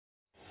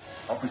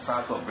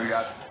officers of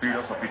various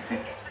periods of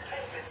it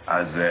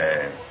as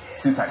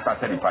since I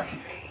started the party.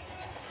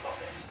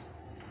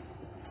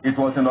 It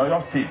was in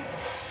Oyo State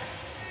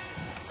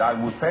that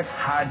we first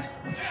had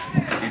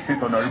a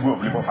state honorable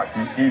of Labour Party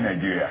in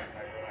Nigeria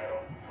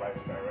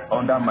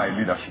under my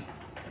leadership.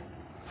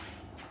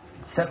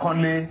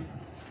 Secondly,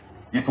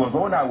 it was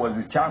when I was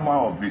the chairman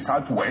of the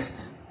Southwest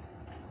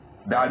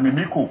that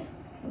Mimiko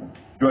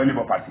joined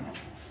Labour Party.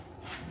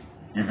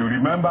 If you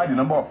remember the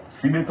number of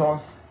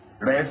senators,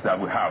 reps that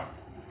we have.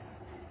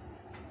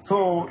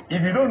 So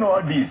if you don't know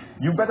all this,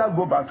 you better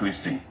go back to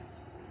history.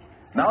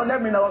 Now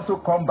let me now also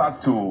come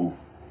back to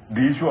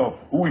the issue of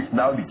who is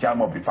now the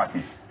chairman of the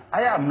party.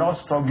 I am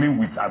not struggling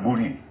with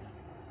Aburi.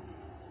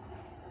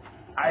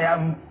 I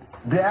am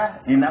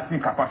there in acting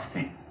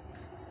capacity.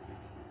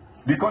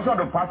 The constitution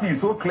of the party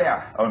is so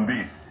clear on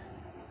this.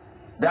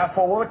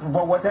 Therefore,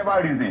 for whatever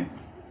reason,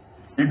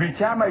 if the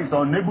chairman is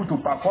unable to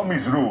perform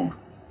his role,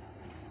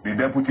 the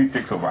deputy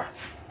takes over.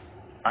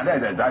 And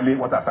that is exactly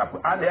what has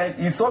happened. And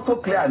it's also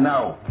clear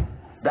now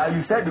that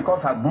you said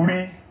because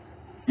Aburi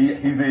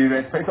is a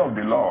respecter of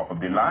the law of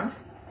the land,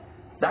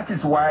 that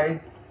is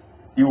why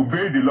he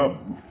obeyed the law.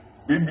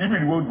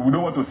 Even we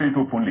don't want to say it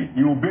openly,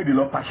 he obeyed the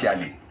law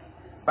partially.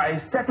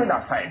 By stepping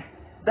aside,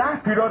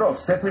 that period of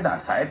stepping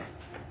aside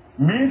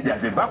means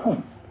there's a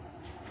vacuum.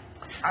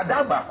 And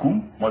that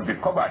vacuum must be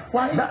covered.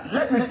 Why?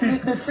 Let me see.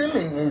 The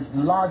feeling is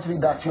largely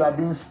that you are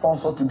being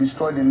sponsored to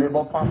destroy the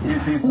Labour Party.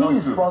 Who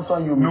is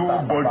sponsoring you?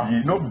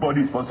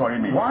 Nobody is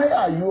sponsoring me. Why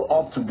are you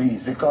up to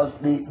this? Because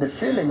the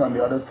feeling on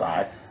the other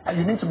side, and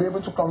you need to be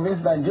able to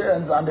convince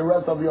Nigerians and the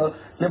rest of your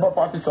Labour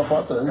Party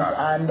supporters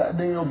and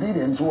the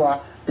Obedience who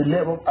are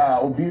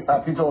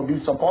the Peter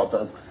Obi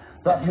supporters,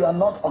 that you are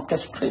not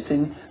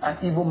orchestrating an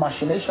evil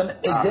machination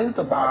against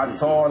the party.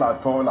 At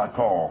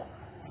all.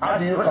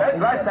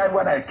 Right time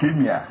when I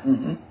came here,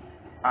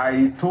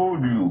 I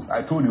told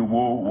the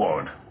whole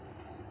world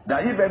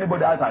that if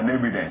anybody has an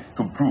evidence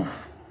to prove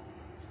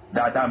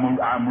that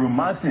I'm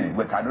romancing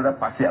with another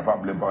party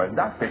about Labour,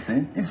 that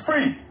person is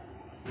free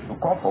to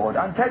come forward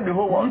and tell the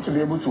whole world. You need to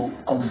be able to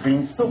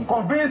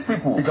convince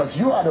people. Because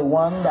you are the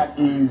one that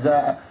is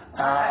the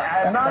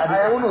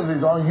onus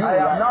is on you.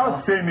 I am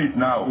now saying it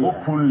now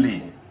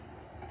openly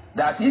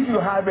that if you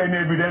have any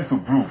evidence to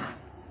prove,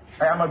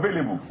 I am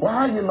available.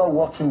 Why are you not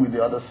working with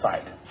the other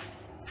side?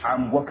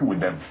 I'm working with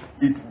them.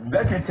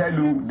 Let me tell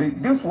you,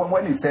 this one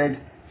when he said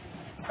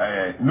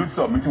notice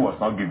of meeting was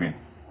not given.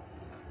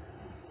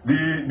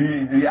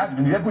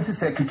 The deputy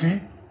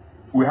secretary,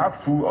 we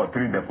have 2 or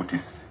 3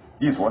 deputies.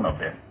 He is one of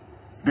them.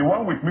 The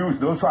one with me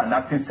is also an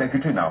acting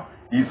secretary now.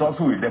 He is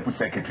also a deputy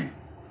secretary.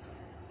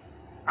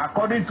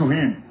 According to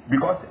him,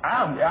 because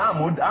I'm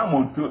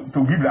on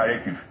to give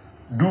directive,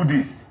 do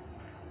this.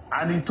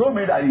 And he told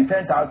me that he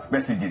sent out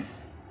messages.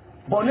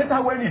 But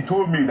later when he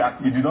told me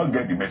that he did not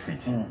get the message,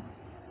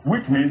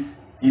 which means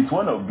it's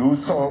one of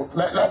those. So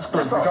let's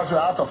close because we're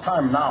out of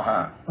time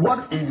now.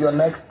 What is your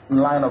next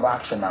line of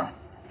action now?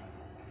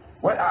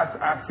 Well,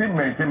 I still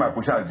maintain my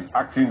position as the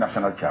acting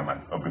national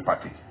chairman of the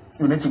party.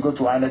 You need to go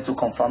to INEC to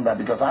confirm that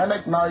because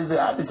INEC now is the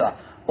arbiter.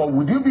 But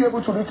would you be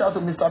able to reach out to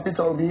Mr.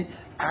 Peter Obi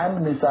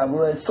and Mr.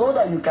 Abure so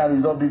that you can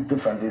resolve these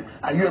differences?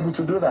 Are you able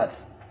to do that?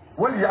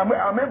 Well, yeah,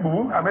 I'm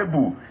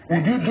able.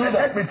 Would you do that?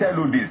 Let me tell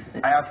you this.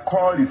 I have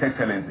called His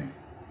Excellency.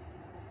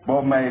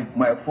 But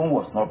my phone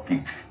was not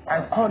picked.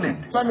 I called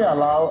him. Let me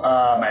allow...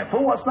 my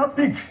phone was not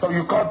picked. So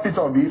you called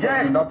Peter Obi, yes,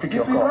 but did not pick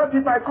your call? He did not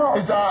pick my call.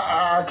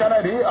 Mr.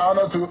 Kennedy, I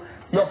want to...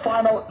 Your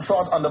final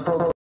thought on the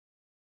program.